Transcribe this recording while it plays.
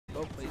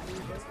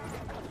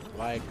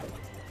Like,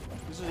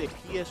 this is a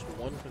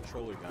PS1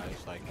 controller, guys.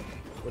 Like,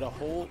 with a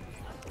whole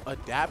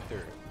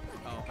adapter.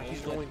 Oh, He's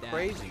going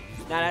crazy.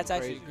 Nah, that's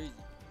actually crazy.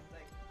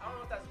 Like, I don't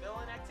know if that's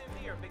villain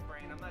activity or big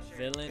brain. I'm not sure.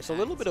 Villain. It's a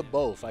little bit of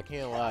both. I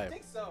can't lie. I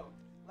think so.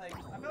 Like,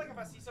 I feel like if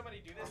I see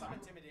somebody do this, I'm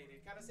intimidated.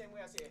 Kind of same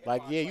way I see a hitbox.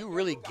 Like, yeah, you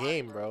really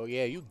game, bro.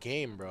 Yeah, you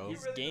game, bro.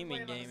 He's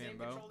gaming,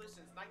 bro.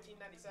 Since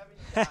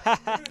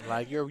 1997.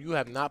 Like, you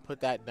have not put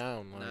that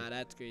down. Like, Nah,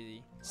 that's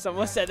crazy.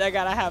 Someone said I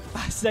gotta have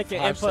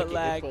 5-second input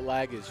lag. Input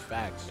lag is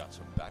facts. Got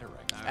some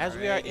batarang. As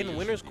we are in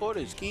winners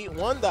quarters,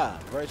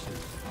 KEY1DR versus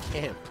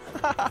Camp.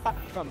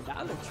 From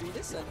Dollar Tree,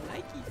 this is a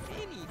Nike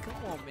fanny. Come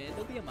on, man.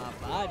 They'll be in my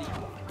body.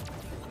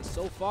 It's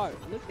so far.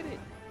 Look at it.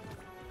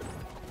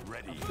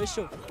 Ready.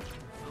 Official.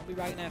 I'll be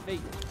rocking that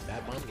fake.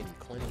 That bomb getting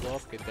cleansed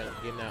off, getting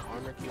that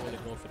armor.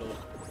 KEY1DR going for those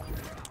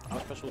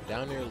out special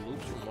down there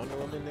loops from Wonder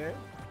Woman there.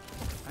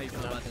 How you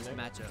feel about this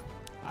matchup?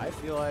 I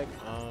feel like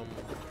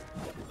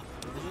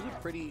this is a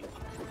pretty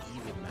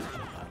even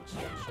matchup, I would say.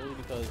 Solely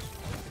because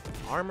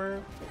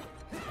armor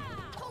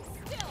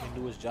can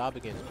do his job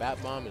against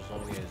Bat Bomb as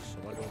long as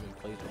Wonder Woman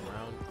plays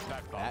around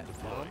Bat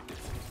Bomb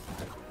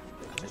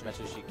as much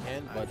as she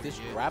can. But this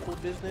grapple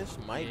business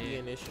might be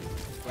an issue.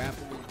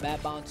 Grapple with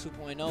Bat Bomb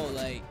 2.0,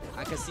 like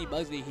I can see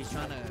Bugzvii, he's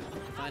trying to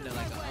find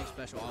like a up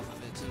special off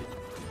of it too.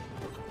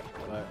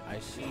 But I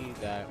see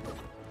that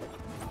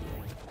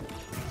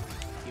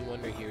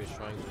KEY1DR here is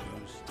trying to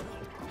use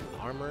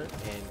armor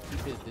and keep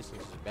his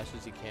distance as best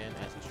as he can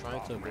as he's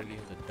trying to avoid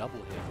the double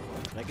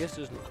hit. And I guess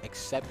just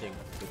accepting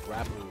the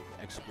grapple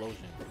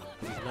explosion.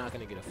 He's not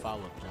going to get a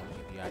follow-up as long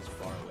as the guy's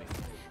far away.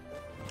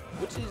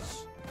 Which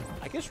is,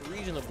 I guess,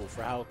 reasonable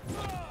for how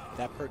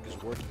that perk is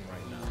working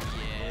right now.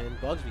 Yeah. And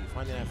Bugzvii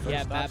finding that first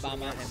Yeah, stop Bat Bomb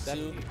sitting on at him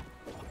 70. too.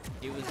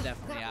 He was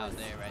definitely out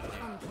there right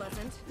there.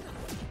 Unpleasant.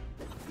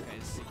 Okay,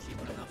 so keep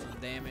putting up some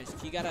damage.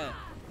 He gotta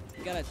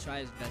try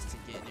his best to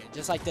get in there.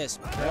 Just like this.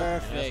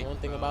 Perfect. That's one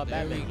thing about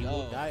There Batman. we He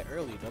will go. die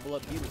early. Double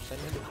up beat will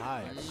send him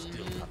high.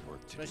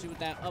 Especially with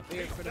that up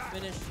air for the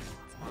finish.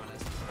 Come on,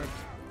 that's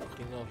perfect.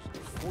 Getting off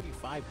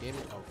 45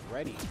 damage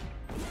already.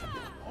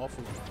 Off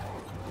of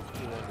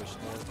KEY1DR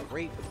storm.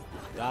 Great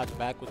dodge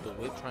back with the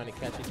whip, trying to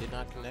catch it, did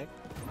not connect.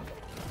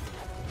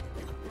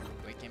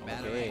 Breaking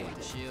battery with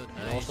the shield.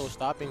 And Nice. also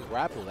stopping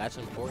grapple. That's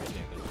important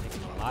there because he's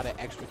taking a lot of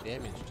extra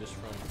damage just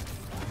from.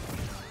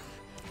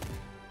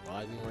 Well,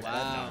 I didn't work that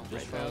down.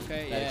 Just from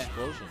that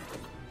explosion.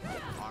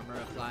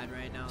 Armor applied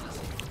right now.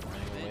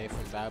 Running away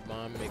from Bat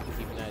Bomb,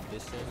 keeping that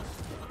distance.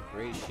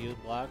 Great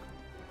shield block.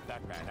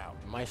 That man out.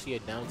 Might see a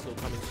down tilt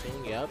coming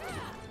soon. Yep.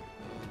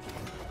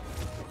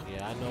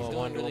 Yeah, I know He's a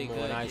Wonder really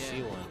Woman when good, I yeah.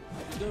 see one.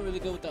 He's doing really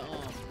good with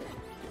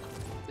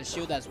the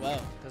shield as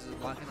well, because it's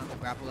blocking on the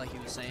grapple like he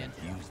was saying.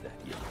 Use that,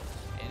 yeah.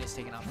 And it's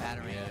taking out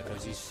battering. Yeah,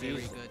 because he's very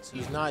good too.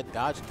 he's not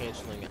dodge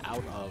canceling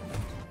out of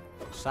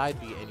side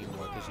B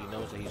anymore because he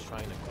knows that he's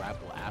trying to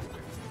grapple after.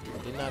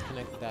 Did not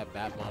connect with that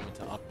Bat Bomb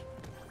into up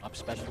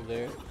special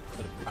there,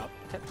 but it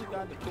potentially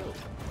got the kill.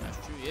 That's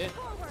true, yeah.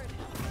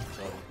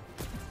 So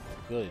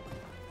good.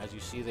 As you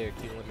see there,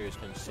 KEY1DR is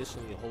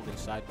consistently holding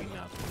side B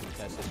now to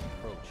contest his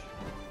approach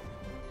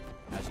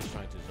as he's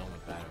trying to zone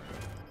with battering.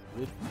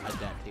 Good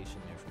adaptation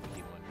there from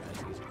KEY1DR as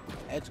he's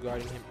edge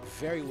guarding him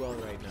very well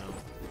right now.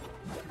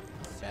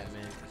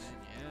 Batman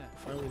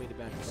finally made it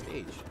back to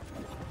stage.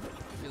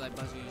 I feel like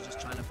Bugzvii was just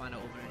trying to find an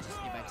over and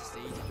just get back to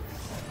stage.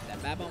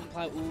 That Bat Bomb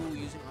apply, ooh,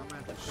 using armor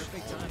at the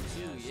perfect time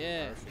too,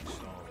 yeah. Perfect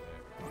stall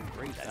there.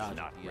 Great dodge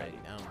at the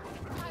end down.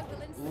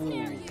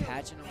 Ooh,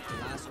 catching him with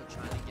the lasso,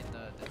 trying to get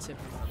the tip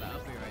from the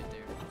up air right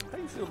there. How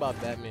do you feel about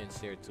Batman's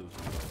Sarah too?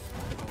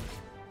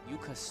 You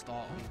could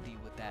stall OD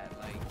with that,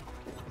 like,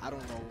 I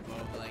don't know,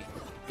 bro, like,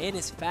 and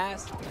it's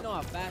fast. You know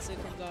how fast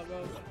it comes out,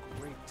 bro?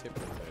 Great tip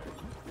right there.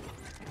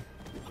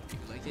 You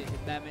like it,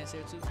 hit Batman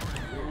Sarah too?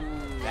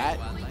 Ooh, That,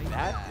 I like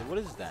that, what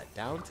is that?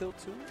 Down tilt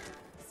too?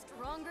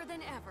 Stronger than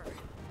ever.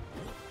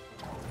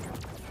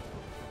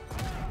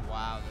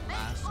 Wow, the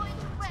lasso,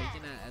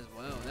 taking that as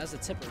well. That's a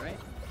tipper, right?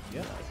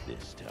 Yeah.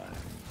 This time.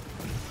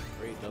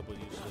 Great double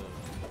use of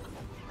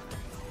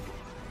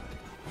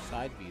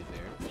side B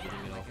there, getting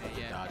it off with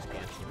the dodge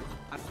cancel.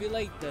 I feel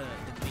like the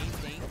main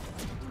thing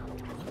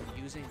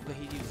using what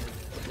he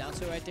used the down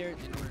tilt right there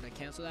in order to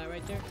cancel that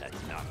right there.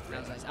 That's not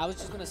That was nice. I was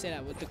just gonna say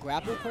that with the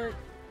grapple perk,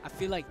 I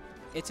feel like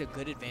it's a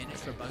good advantage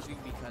for Bugzvii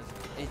because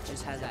it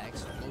just has that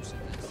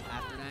explosiveness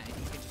after that, and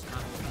he can just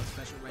combo up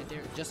special right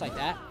there, just like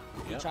that.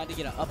 He tried to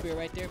get an up air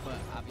right there, but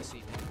obviously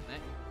it didn't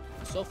connect.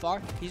 But so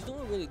far, he's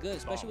doing really good,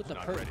 especially with the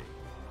perk.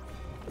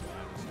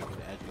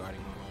 The edge guarding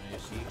on there.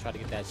 See, try to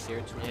get that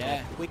Sarah to Yeah.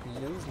 that quick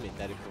movement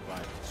that it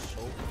provides. It's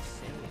so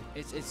insane.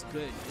 It's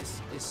good.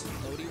 It's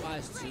floaty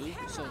wise too,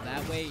 so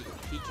that way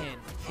he can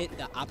hit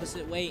the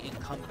opposite way and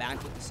come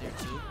back with the Sarah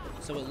 2.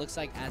 So it looks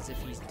like as if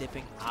he's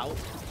dipping out,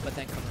 but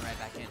then coming right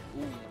back in.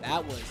 Ooh,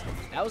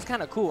 that was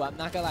kind of cool. I'm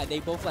not gonna lie, they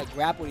both like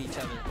grappled each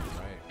other,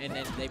 and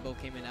then they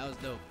both came in. That was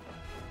dope.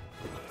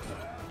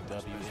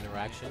 W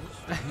interactions.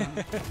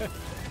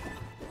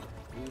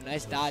 Ooh,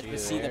 nice dodge, but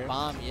see the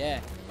bomb,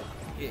 yeah.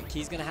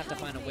 Key's gonna have to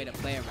find a way to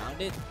play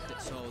around it,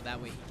 so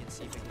that way he can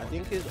see if he can. I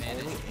think his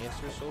manage. only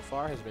answer so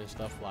far has been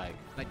stuff like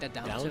Like that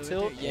down tilt,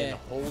 tilt yeah, and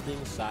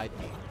holding side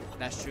B.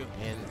 that's true.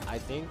 And I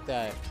think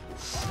that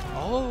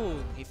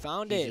Oh, he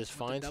found he it. just with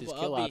the finds his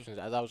double kill up B. options.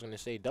 As I was going to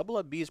say, double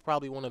up B is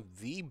probably one of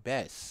the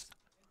best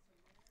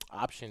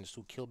options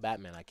to kill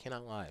Batman. I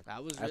cannot lie.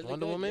 That was As really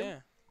Wonder good, Woman, yeah.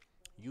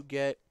 you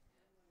get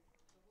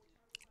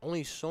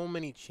only so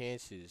many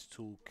chances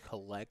to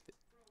collect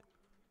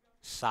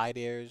side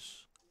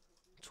airs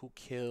to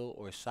kill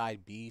or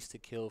side Bs to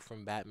kill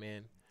from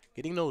Batman.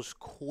 Getting those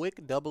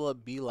quick double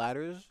up B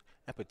ladders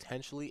and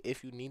potentially,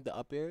 if you need the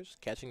up airs,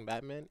 catching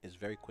Batman is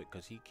very quick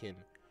because he can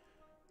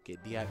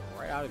get DI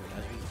right out of it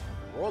as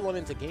we roll on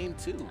into game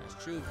 2.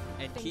 That's true.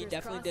 And Key Fingers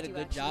definitely crossed did a you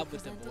good actually job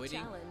with present a avoiding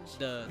challenge.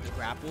 the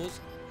grapples.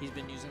 He's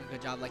been using a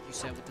good job, like you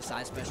said, with the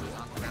side specials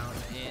on the ground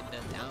and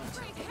the down.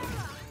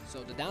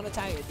 So the down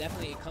attack, it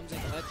definitely comes in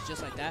clutch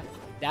just like that.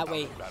 That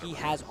way, he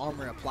has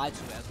armor applied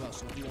to it as well,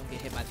 so he won't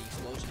get hit by the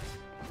explosion.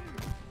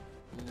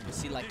 Ooh,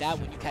 see, like that,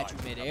 when you catch you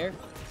midair,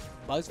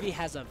 Bugzvii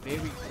has a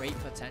very great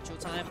potential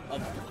time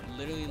of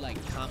literally like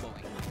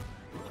comboing.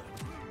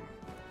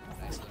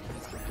 Nice little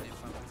hits coming in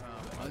from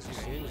It Bugzvii. right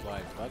seems here.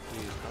 like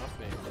Bugsy is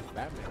confident with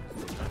Batman.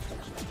 He's not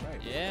doing something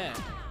right. Yeah.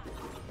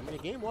 I mean,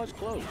 the game was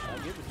close. I'll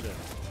give it to him.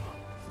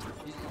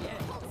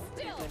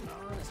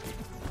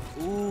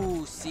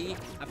 Ooh, see?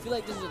 I feel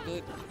like this is a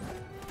good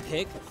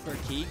pick for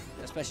Key,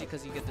 especially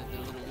because you get the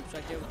little loops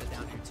right there with the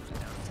down air to the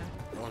down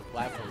attack. On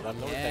platforms, I've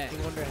noticed Yeah. that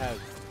KEY1DR has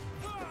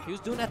He was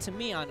doing that to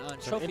me on some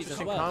trophies as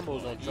interesting well.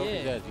 combos on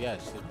trophies. Yeah.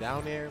 Yes, the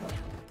down air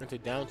into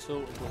down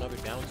tilt into another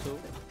down tilt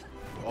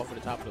off of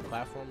the top of the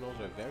platform. Those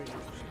are very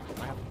interesting.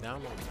 I have to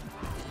download them.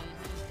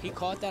 He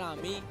caught that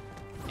on me,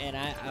 and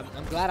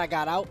I'm glad I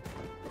got out.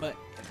 But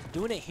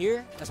doing it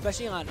here,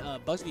 especially on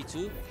Bugzvii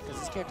too, because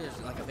this character is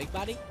like a big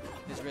body,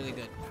 is really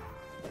good.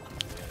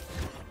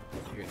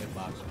 Your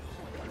hitboxes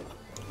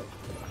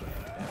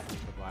definitely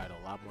provide a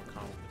lot more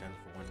combo potential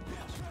for when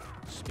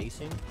you're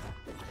spacing.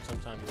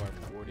 Sometimes you are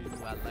rewarded.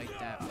 Ooh, I like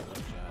that from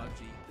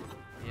Bugzvii.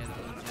 Yeah, the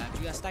little jab.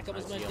 You gotta stack up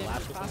as I much see a damage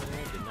last as one possible. in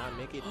there, did not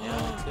make it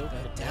down tilt.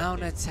 The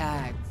down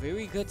attack.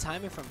 Very good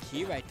timing from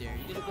Key right there.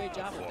 He did a great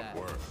job with that.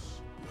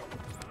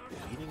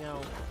 Beating out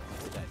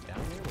with that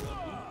down there.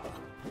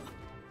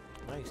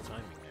 Nice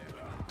timing there.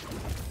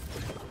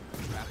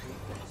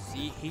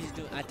 See, he's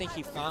doing. I think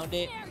he found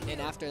it, and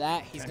after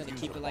that, he's gonna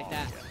keep it like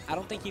that. I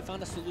don't think he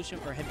found a solution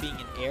for him being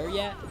in air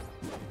yet.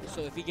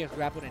 So if he gets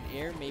grappled in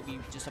air, maybe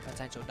just a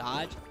potential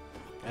dodge.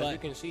 As you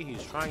can see,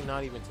 he's trying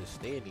not even to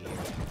stay in the air.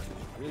 He's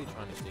really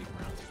trying to stay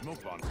grounded.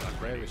 Smoke bomb's He's not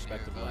very ready.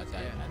 respectable at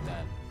that.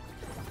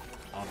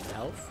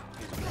 Health.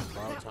 He's going to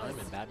borrow time,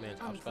 and Batman's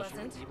up special.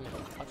 Unpleasant. Even if he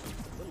touches a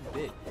little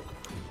bit.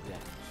 Yeah.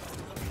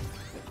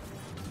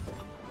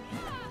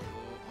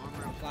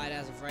 Armor applied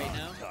as of right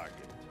now. Target.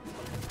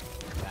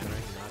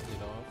 Batman knocked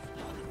it off.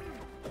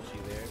 See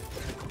there?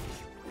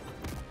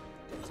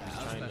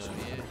 Out trying special, to-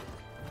 yeah.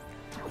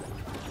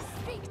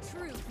 Speak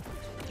truth.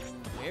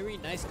 Very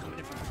nice coming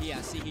in from Key.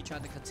 I see he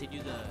tried to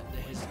continue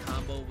his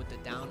combo with the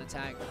down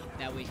attack.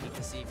 That way he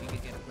can see if he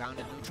could get a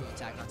grounded neutral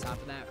attack on top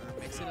of that, or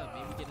mix it up.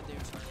 Maybe get it there.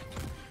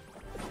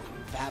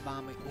 Bad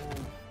bombing.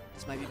 Ooh,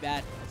 this might be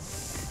bad.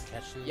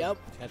 Catching, Yep.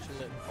 catching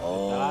the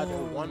Oh. dodge,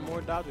 or one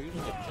more dodge, or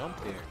using a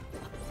jump there.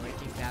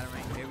 Breaking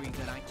battering, very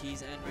good on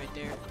Key's end right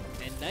there.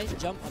 And nice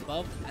jump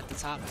above at the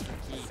top for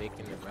Key.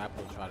 Faking the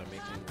grapple, try to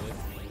make him whip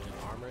using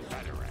armor.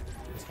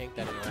 Tank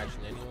that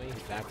interaction anyway. He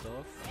backed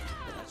off.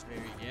 That's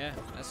very, yeah,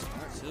 that's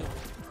smart too.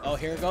 Oh,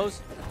 here it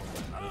goes.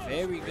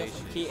 Very good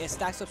from Key. It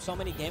stacks up so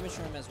many damage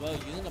for him as well,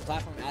 using the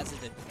platform as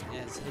his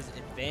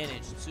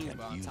advantage too,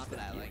 bro. On top of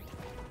that, like,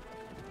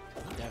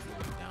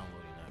 Definitely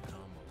downloading that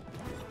combo.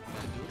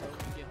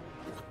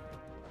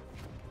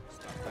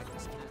 start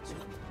practicing that too,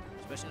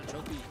 especially on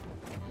trophy.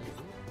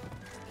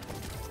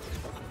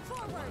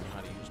 Learning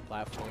how to use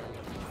platform.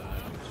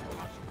 Just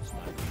watching this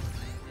fight.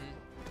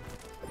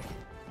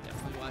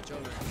 Definitely watch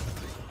over.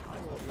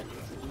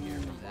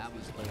 That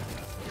was clear.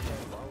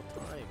 Borrow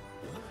time.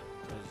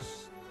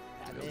 Because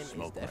Batman is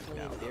smoke right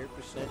definitely now. their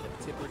percent.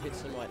 If Tipper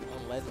hits him like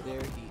on ledge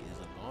there, he is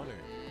a goner.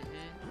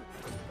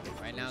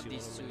 Right now, See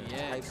these him two, in a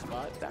yeah. tight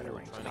spot.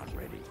 Battering's Trying not to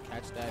ready.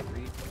 catch that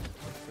read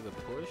for the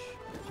push.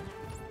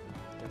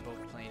 They're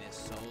both playing it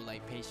so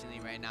like patiently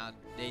right now.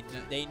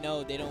 They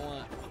know they don't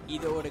want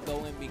either or to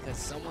go in because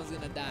someone's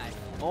gonna die.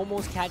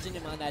 Almost catching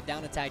him on that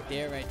down attack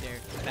there, right there,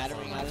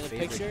 battering out of the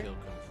Favorite picture. kill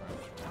confirmed.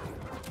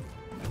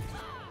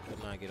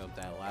 Could not get up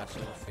that lasso.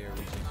 Fair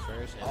reaching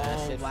first, and Oh,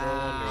 that's it for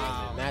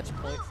wow. and match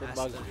point for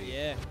That's the- Bugzvii.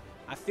 yeah.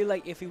 I feel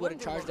like if he would have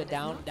charged the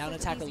down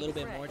attack a little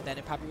bit more, then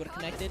it probably would have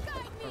connected.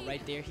 But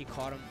right there, he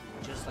caught him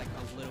just like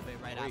a little bit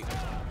right Great.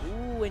 after.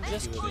 Ooh, and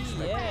just He was Key,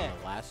 expecting yeah. a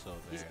lasso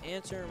He's there.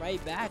 answering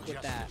right back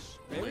with that.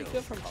 Very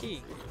good from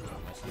Key. I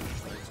see the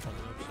flames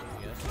coming up, so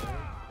yes, sir.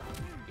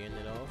 Getting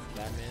it off.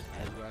 Batman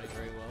has guarded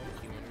very well.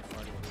 He went in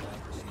front of the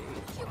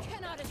escape. You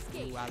cannot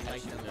escape. Ooh, I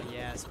like them.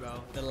 Yes,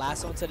 bro. The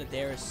last one to the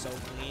dare is so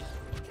clean.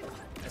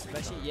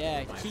 Especially,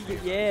 yeah. My Key,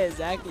 favorite. yeah,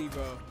 exactly,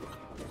 bro. I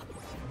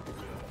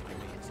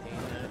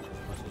maintain that as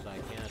much as I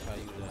can. I try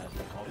to use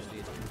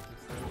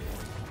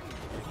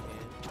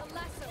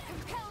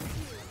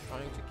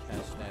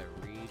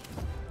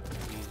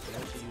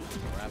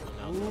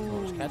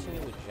catching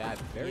it with jab.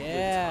 Very good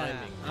yeah,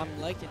 timing. I'm there.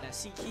 liking that.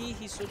 See,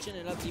 he's switching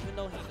it up. Even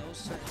though he knows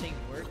certain things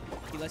work,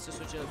 he likes to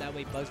switch it up. That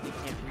way Bugzvii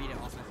can't read it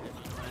off of him.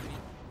 You know what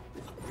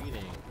I mean?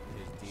 Reading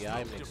his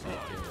DI mix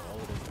up there. All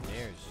of those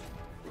nairs.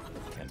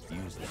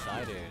 Confuse The the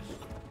side airs.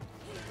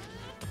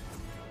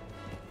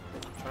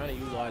 Trying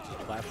to utilize his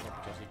platform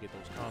just to get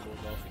those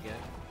combos off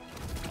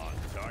again. on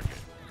target.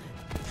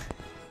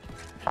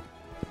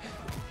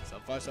 So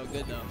far, so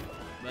good though.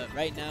 But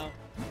right now,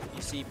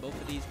 you see both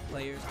of these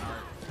players are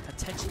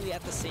potentially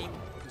at the same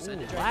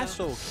percentage right now.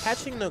 Lasso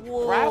catching the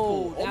Whoa,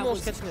 grapple. that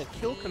Almost was catching a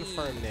kill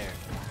confirmed there.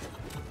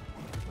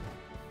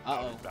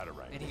 Uh-oh.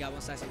 Batarang. And he got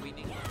one slice of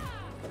weakening.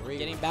 Great,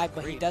 Getting back,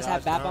 but he great does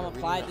have dodge Bad down, Bomb reading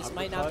applied. the This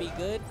might not be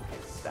uppercut.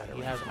 good.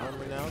 He has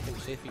armor now. Can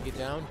safely get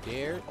down.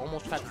 Dare.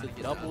 Almost tried to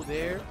double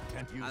there.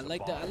 Confuse I the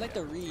like bomb.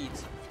 the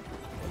reads.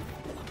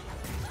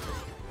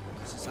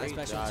 Side Great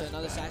special dodge to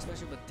another back. side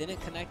special, but didn't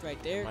connect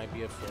right there. Might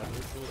be a front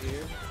neutral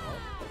here.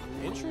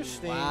 Ooh,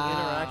 Interesting wow.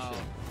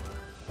 interaction.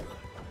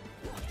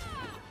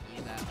 Look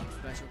at that up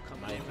special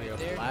coming Might in be a right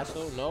there.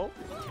 lasso. No.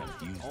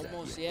 Confuse that.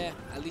 Almost, yeah.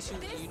 At least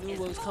you knew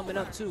what was coming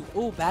up too.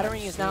 Ooh,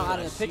 battering is now out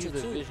of the I see picture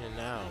the too. vision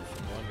now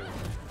from Wonder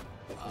Woman.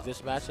 'Cause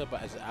this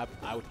matchup,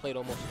 I would play it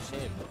almost the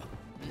same.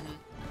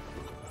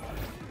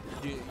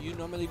 Do you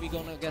normally be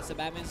going against the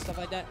Batman and stuff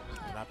like that?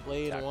 And I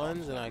played Attack ones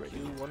bomb's and not I ready.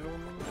 queued Wonder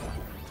Woman.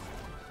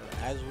 But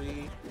as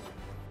we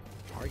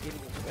are getting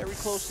very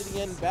close to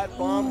the end, Bat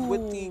Bomb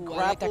with the Ooh, I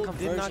like that grapple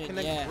did not conversion,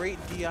 connect. yeah. Great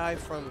DI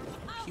from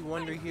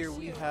KEY1DR here.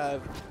 We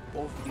have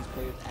both of these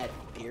players at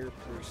their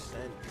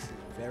percent. This is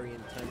very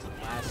intense.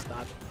 Last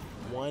stop.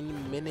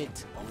 1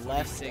 minute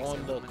left 46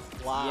 on the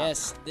clock.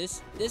 Yes,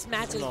 this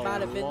match This has is a about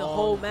to been the long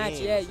whole match.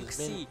 game. Yeah, This you can has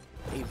been see.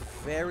 a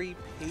very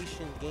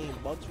patient game.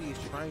 Bugzvii is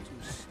trying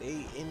to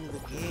stay in the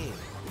game.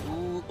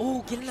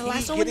 Ooh, getting the He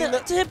lasso getting in the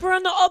the- tipper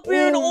on the up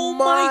air. And oh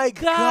my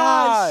gosh.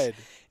 God.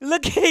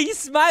 Look at he's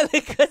smiling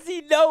because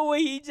he know what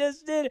he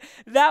just did.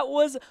 That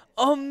was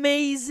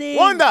amazing.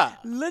 Wanda.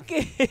 Look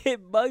at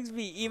it.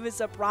 Bugzvii even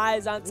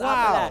surprised on top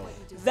Wow.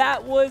 of that.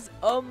 That was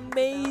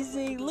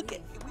amazing. Look at,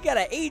 we got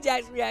an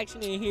Ajax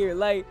reaction in here.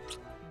 Like,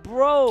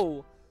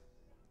 bro,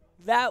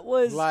 that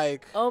was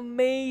Like,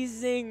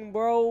 amazing,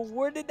 bro.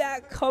 Where did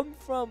that come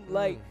from?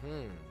 Like,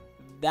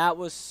 that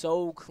was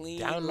so clean.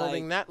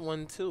 downloading like, that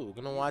one too.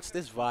 Gonna watch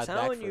this VOD back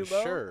telling for you,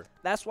 bro. sure.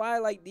 That's why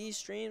like these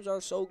streams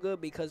are so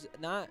good because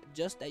not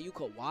just that you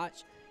could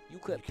watch, you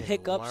could You can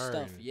pick up learn.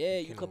 stuff. Yeah, You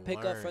you can could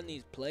pick up from learn.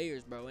 these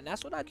players, bro. And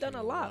that's what I've done can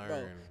a lot, bro.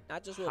 learn.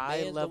 Not just with High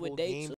bands, but level with dates. game